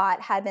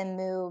pot had been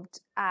moved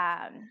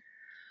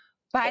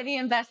by the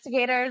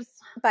investigators,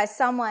 by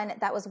someone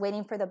that was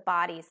waiting for the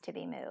bodies to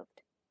be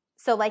moved.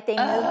 So like they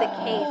moved the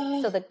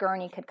case so the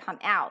gurney could come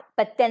out,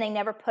 but then they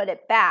never put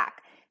it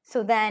back.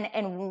 So then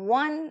in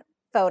one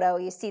photo,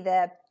 you see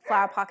the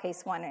flower pot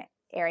case one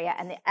area,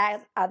 and the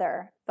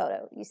other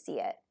photo, you see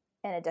it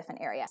in a different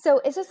area. So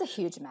it's just a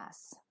huge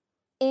mess.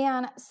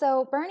 And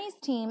so Bernie's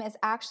team is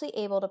actually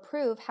able to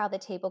prove how the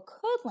table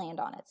could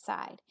land on its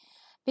side,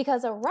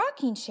 because a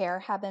rocking chair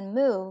had been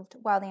moved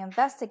while the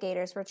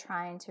investigators were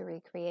trying to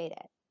recreate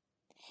it.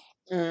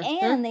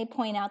 And they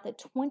point out that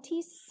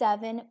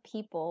 27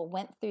 people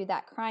went through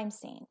that crime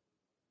scene.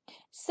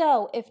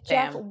 So if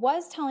Jeff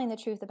was telling the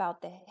truth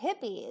about the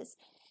hippies,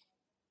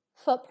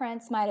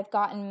 footprints might have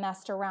gotten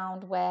messed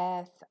around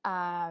with,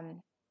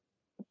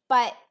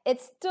 but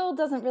it still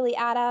doesn't really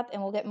add up,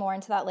 and we'll get more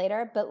into that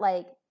later. But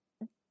like,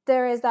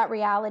 there is that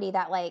reality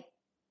that like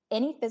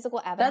any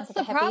physical evidence that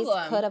the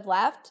hippies could have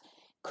left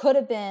could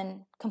have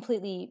been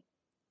completely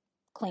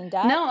cleaned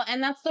up. No,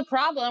 and that's the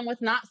problem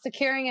with not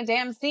securing a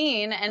damn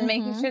scene and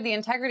making sure the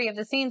integrity of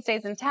the scene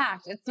stays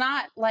intact. It's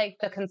not like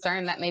the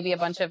concern that maybe a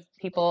bunch of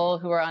people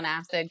who were on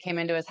acid came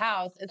into his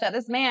house. It's that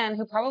this man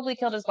who probably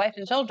killed his wife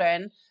and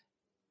children,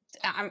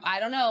 I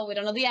don't know, we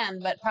don't know the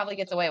end, but probably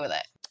gets away with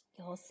it.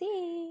 You'll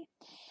see.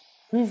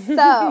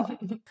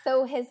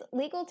 So his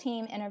legal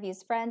team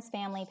interviews friends,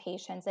 family,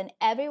 patients, and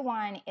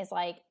everyone is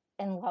like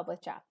in love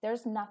with Jeff.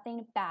 There's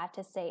nothing bad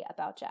to say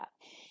about Jeff.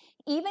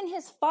 Even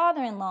his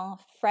father-in-law,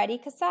 Freddie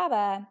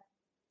Casaba,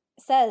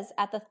 says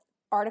at the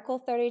Article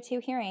 32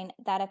 hearing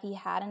that if he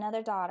had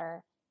another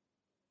daughter,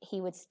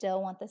 he would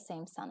still want the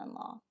same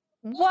son-in-law.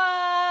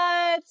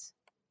 What?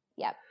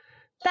 Yep.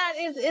 That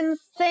is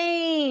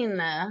insane.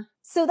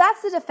 So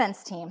that's the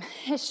defense team.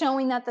 It's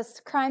showing that this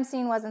crime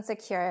scene wasn't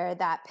secure,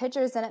 that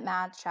pictures didn't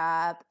match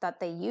up,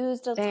 that they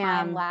used a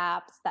time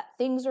lapse, that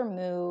things were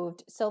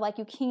moved. So like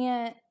you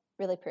can't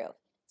really prove.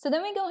 So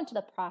then we go into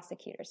the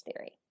prosecutor's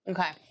theory.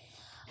 Okay.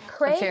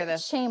 Craig hear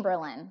this.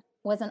 Chamberlain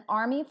was an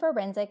Army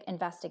forensic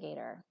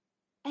investigator.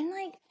 And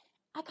like,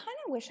 I kind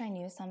of wish I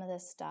knew some of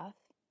this stuff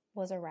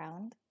was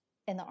around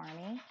in the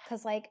Army.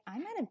 Because like, I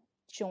might have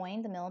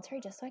joined the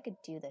military just so I could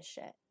do this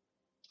shit.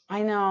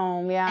 I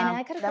know, yeah. And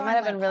I could have that gone, might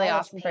have like, been really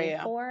college awesome for paid you.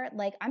 for.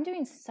 Like, I'm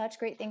doing such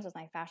great things with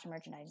my fashion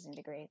merchandising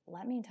degree.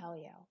 Let me tell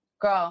you.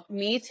 Girl,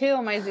 me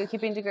too. My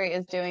zookeeping degree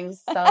is doing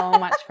so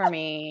much for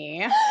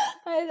me.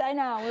 I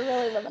know. We're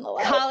really living the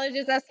life. College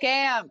is a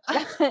scam.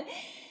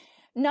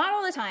 Not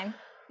all the time.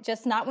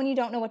 Just not when you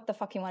don't know what the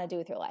fuck you want to do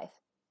with your life.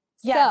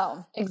 Yes,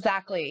 So,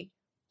 exactly.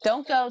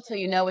 Don't go till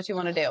you know what you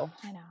want to do.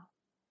 I know.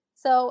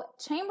 So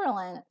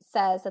Chamberlain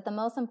says that the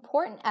most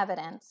important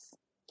evidence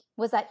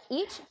was that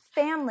each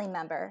family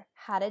member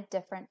had a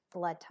different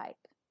blood type.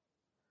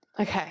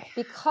 Okay.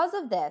 Because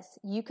of this,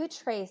 you could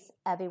trace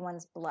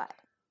everyone's blood.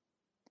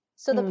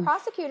 So the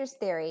prosecutor's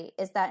theory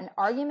is that an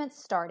argument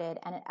started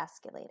and it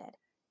escalated.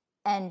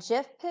 And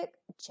Jeff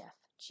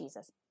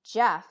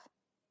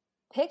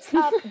picks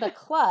up the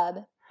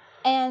club,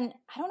 and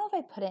I don't know if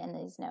I put it in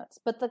these notes,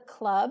 but the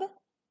club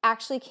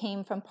actually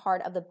came from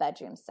part of the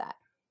bedroom set.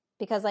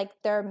 Because like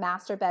their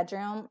master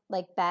bedroom,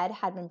 like bed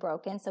had been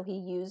broken, so he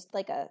used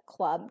like a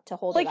club to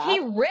hold it up. Like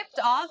he ripped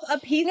off a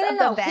piece of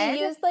the bed?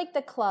 He used like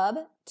the club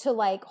to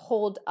like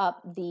hold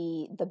up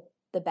the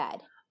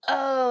bed.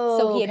 Oh,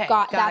 so he had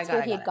okay. that's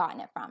where he had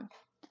gotten it from.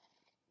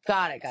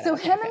 Got it. So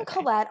him and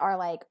Colette are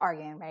like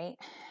arguing, right?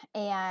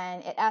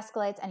 And it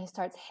escalates, and he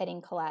starts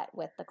hitting Colette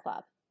with the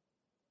club.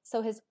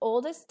 So his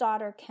oldest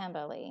daughter,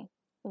 Kimberly,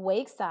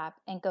 wakes up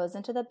and goes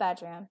into the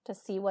bedroom to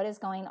see what is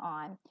going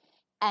on.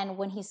 And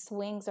when he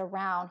swings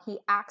around, he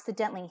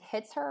accidentally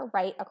hits her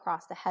right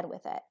across the head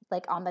with it,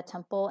 like on the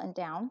temple and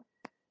down.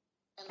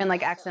 And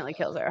like accidentally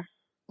kills her.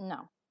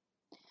 No.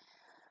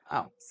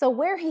 Oh. So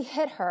where he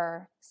hit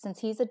her, since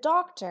he's a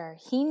doctor,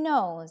 he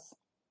knows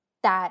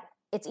that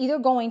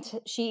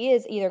she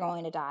is either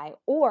going to die,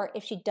 or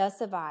if she does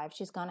survive,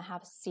 she's going to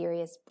have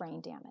serious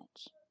brain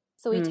damage.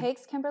 So he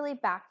takes Kimberly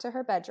back to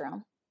her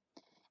bedroom.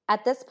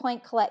 At this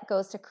point, Colette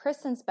goes to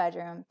Kristen's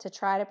bedroom to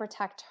try to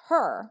protect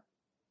her,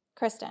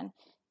 Kristen,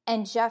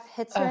 and Jeff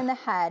hits her in the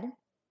head,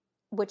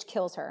 which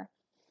kills her,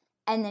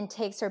 and then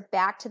takes her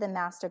back to the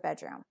master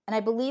bedroom. And I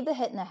believe the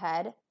hit in the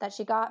head that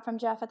she got from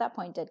Jeff at that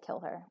point did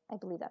kill her. I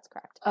believe that's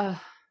correct.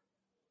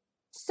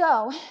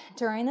 So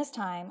during this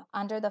time,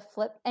 under the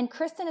flip, and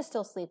Kristen is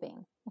still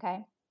sleeping,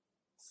 okay?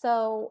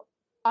 So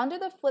under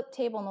the flip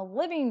table in the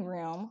living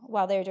room,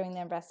 while they're doing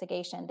the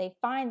investigation, they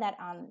find that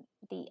on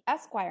the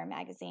Esquire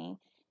magazine,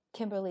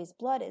 Kimberly's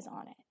blood is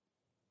on it.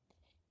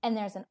 And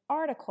there's an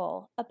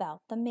article about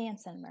the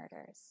Manson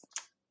murders,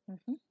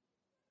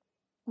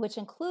 which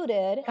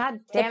included the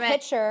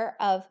picture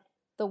of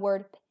the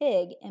word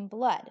pig in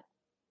blood.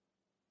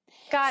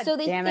 So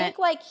they think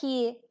like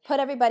he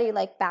put everybody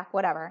like back,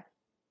 whatever,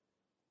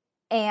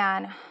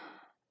 and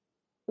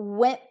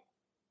went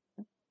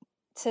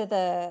to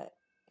the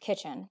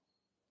kitchen,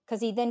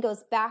 because he then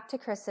goes back to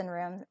Kristen's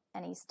room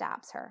and he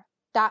stabs her.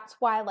 That's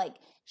why, like,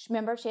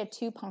 remember she had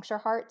 2 puncture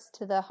hearts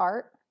to the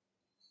heart?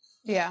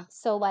 Yeah.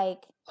 So, like...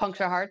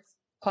 Puncture hearts?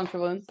 Puncture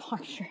wounds?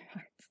 Puncture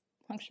hearts.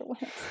 Puncture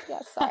wounds. Yeah,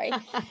 sorry.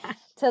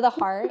 To the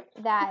heart,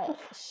 that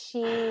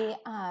she...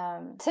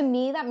 to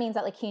me, that means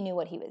that, like, he knew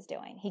what he was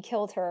doing. He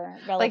killed her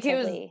relatively... Like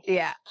he was...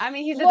 Yeah. I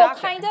mean, he's a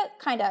doctor. Well,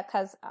 kind of,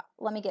 because...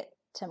 let me get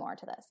to more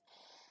to this.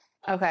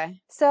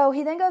 Okay. So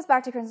he then goes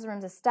back to Kristen's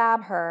room to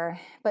stab her,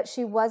 but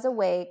she was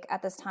awake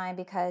at this time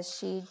because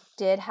she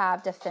did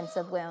have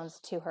defensive wounds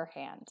to her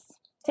hands.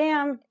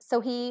 Damn.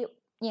 So he,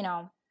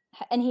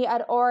 and he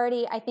had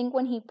already, I think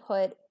when he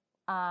put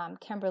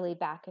Kimberly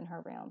back in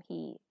her room,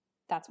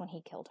 that's when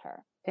he killed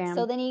her. Damn.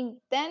 So then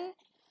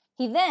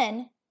he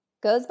then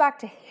goes back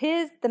to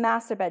the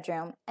master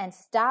bedroom and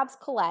stabs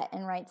Colette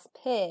and writes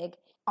pig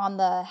on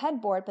the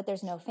headboard, but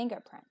there's no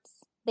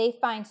fingerprints. They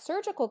find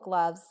surgical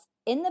gloves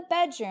in the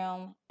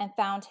bedroom and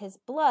found his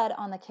blood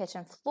on the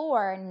kitchen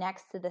floor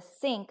next to the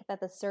sink that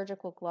the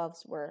surgical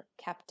gloves were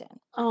kept in.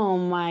 Oh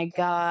my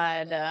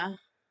God.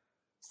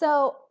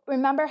 So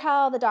remember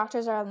how the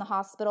doctors are in the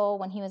hospital,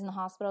 when he was in the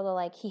hospital, they're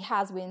like, he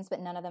has wounds, but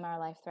none of them are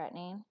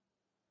life-threatening.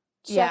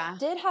 Jeff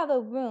did have a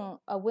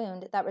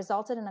wound that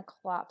resulted in a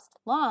collapsed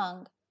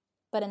lung,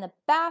 but in the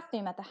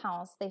bathroom at the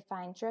house, they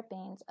find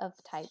drippings of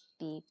type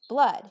B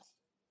blood,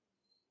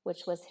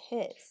 which was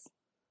his.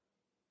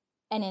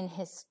 And in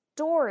his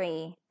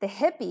story, the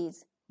hippies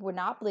were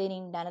not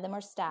bleeding, none of them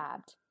were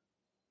stabbed.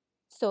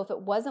 So if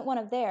it wasn't one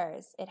of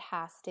theirs, it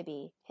has to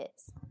be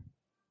his.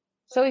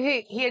 So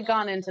he had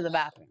gone into the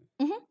bathroom.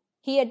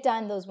 He had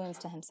done those wounds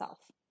to himself,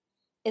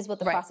 is what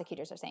the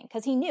prosecutors are saying.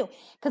 Because he knew,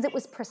 because it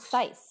was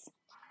precise.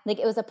 Like,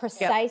 it was a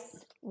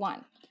precise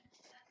one.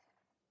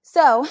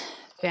 So,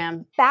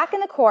 back in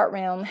the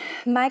courtroom,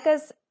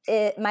 Micah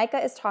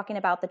is talking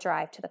about the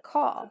drive to the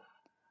call.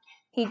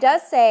 He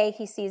does say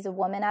he sees a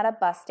woman at a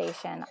bus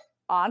station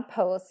on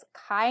post,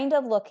 kind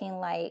of looking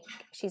like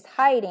she's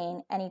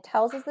hiding, and he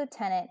tells his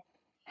lieutenant,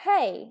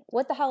 hey,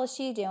 what the hell is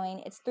she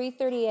doing? It's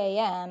 3:30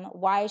 a.m.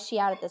 Why is she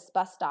out at this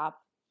bus stop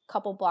a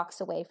couple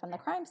blocks away from the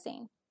crime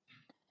scene?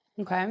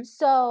 Okay.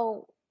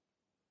 So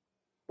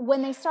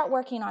when they start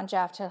working on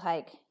Jeff to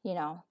like, you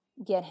know,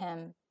 get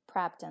him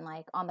prepped and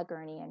like on the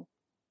gurney and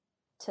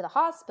to the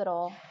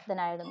hospital the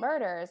night of the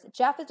murders,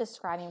 Jeff is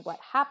describing what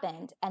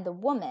happened, and the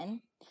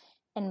woman,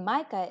 and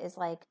Micah is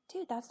like,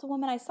 dude, that's the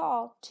woman I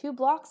saw 2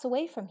 blocks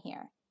away from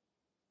here.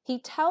 He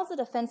tells the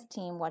defense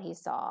team what he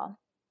saw.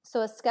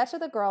 So a sketch of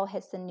the girl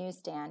hits the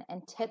newsstand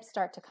and tips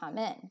start to come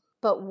in.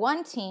 But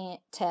one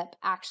tip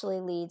actually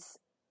leads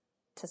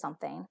to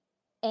something.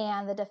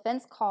 And the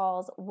defense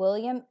calls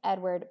William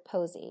Edward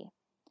Posey.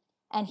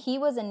 And he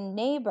was a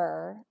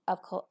neighbor of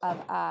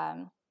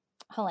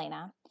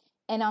Helena.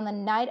 And on the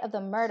night of the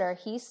murder,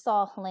 he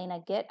saw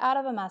Helena get out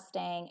of a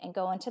Mustang and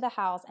go into the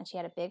house, and she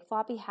had a big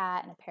floppy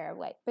hat and a pair of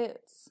white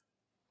boots.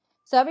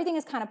 So everything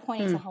is kind of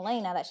pointing to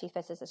Helena that she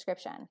fits his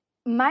description.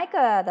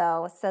 Micah,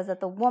 though, says that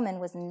the woman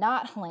was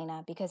not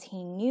Helena because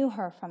he knew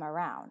her from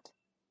around.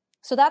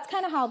 So that's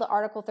kind of how the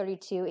Article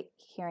 32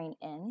 hearing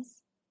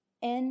ends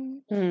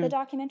in the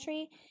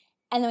documentary.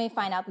 And then we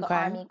find out the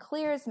Army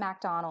clears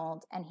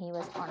MacDonald and he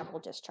was honorable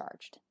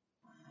discharged.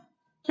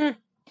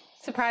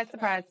 Surprise,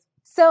 surprise.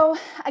 So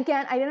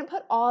again, I didn't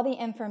put all the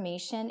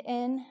information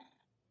in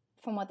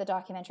from what the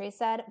documentary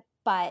said,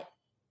 but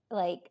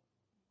like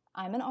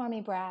I'm an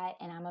Army brat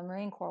and I'm a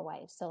Marine Corps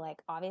wife. So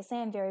like obviously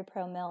I'm very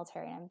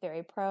pro-military and I'm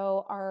very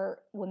pro our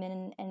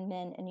women and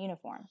men in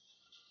uniform.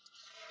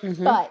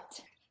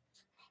 But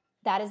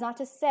that is not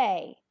to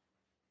say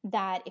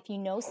that if you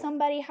know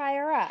somebody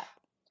higher up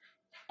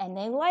and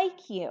they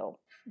like you,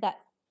 that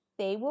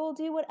they will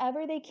do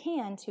whatever they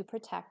can to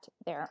protect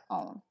their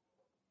own.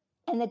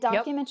 And the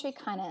documentary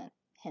kind of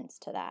hints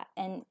to that.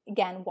 And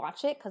again,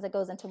 watch it because it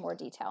goes into more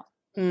detail.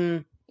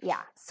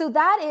 Yeah.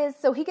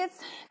 So he gets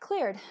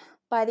cleared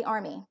by the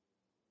Army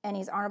and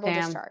he's honorable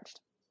discharged.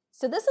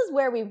 So this is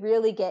where we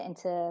really get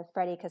into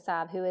Freddie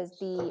Kassab, who is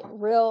the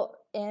real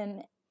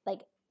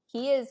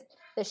he is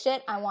the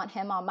shit. I want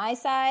him on my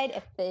side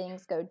if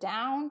things go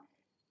down.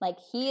 Like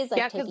he is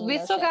like taking we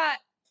still shit. got.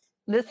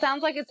 This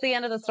sounds like it's the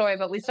end of the story,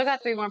 but we still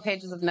got 3 more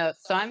pages of notes.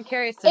 So I'm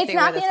curious to see where this goes. It's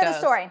not the end of the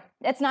story.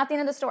 It's not the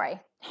end of the story.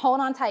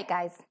 Hold on tight,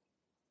 guys.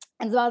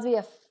 It's about to be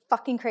a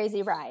fucking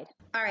crazy ride.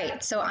 All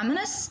right, so I'm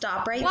gonna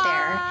stop right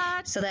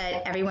there so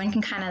that everyone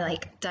can kind of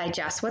like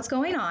digest what's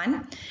going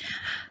on.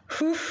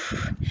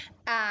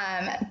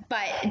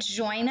 But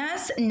join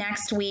us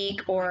next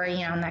week or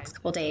next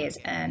couple days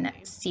and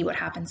see what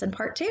happens in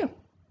part 2.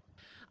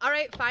 All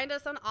right, find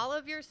us on all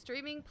of your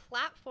streaming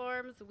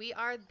platforms. We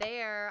are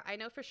there. I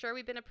know for sure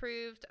we've been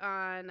approved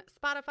on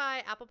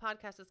Spotify. Apple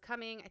Podcasts is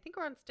coming. I think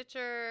we're on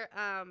Stitcher,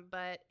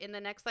 but in the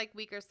next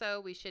week or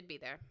so, we should be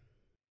there.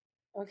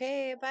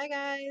 Okay, bye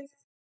guys.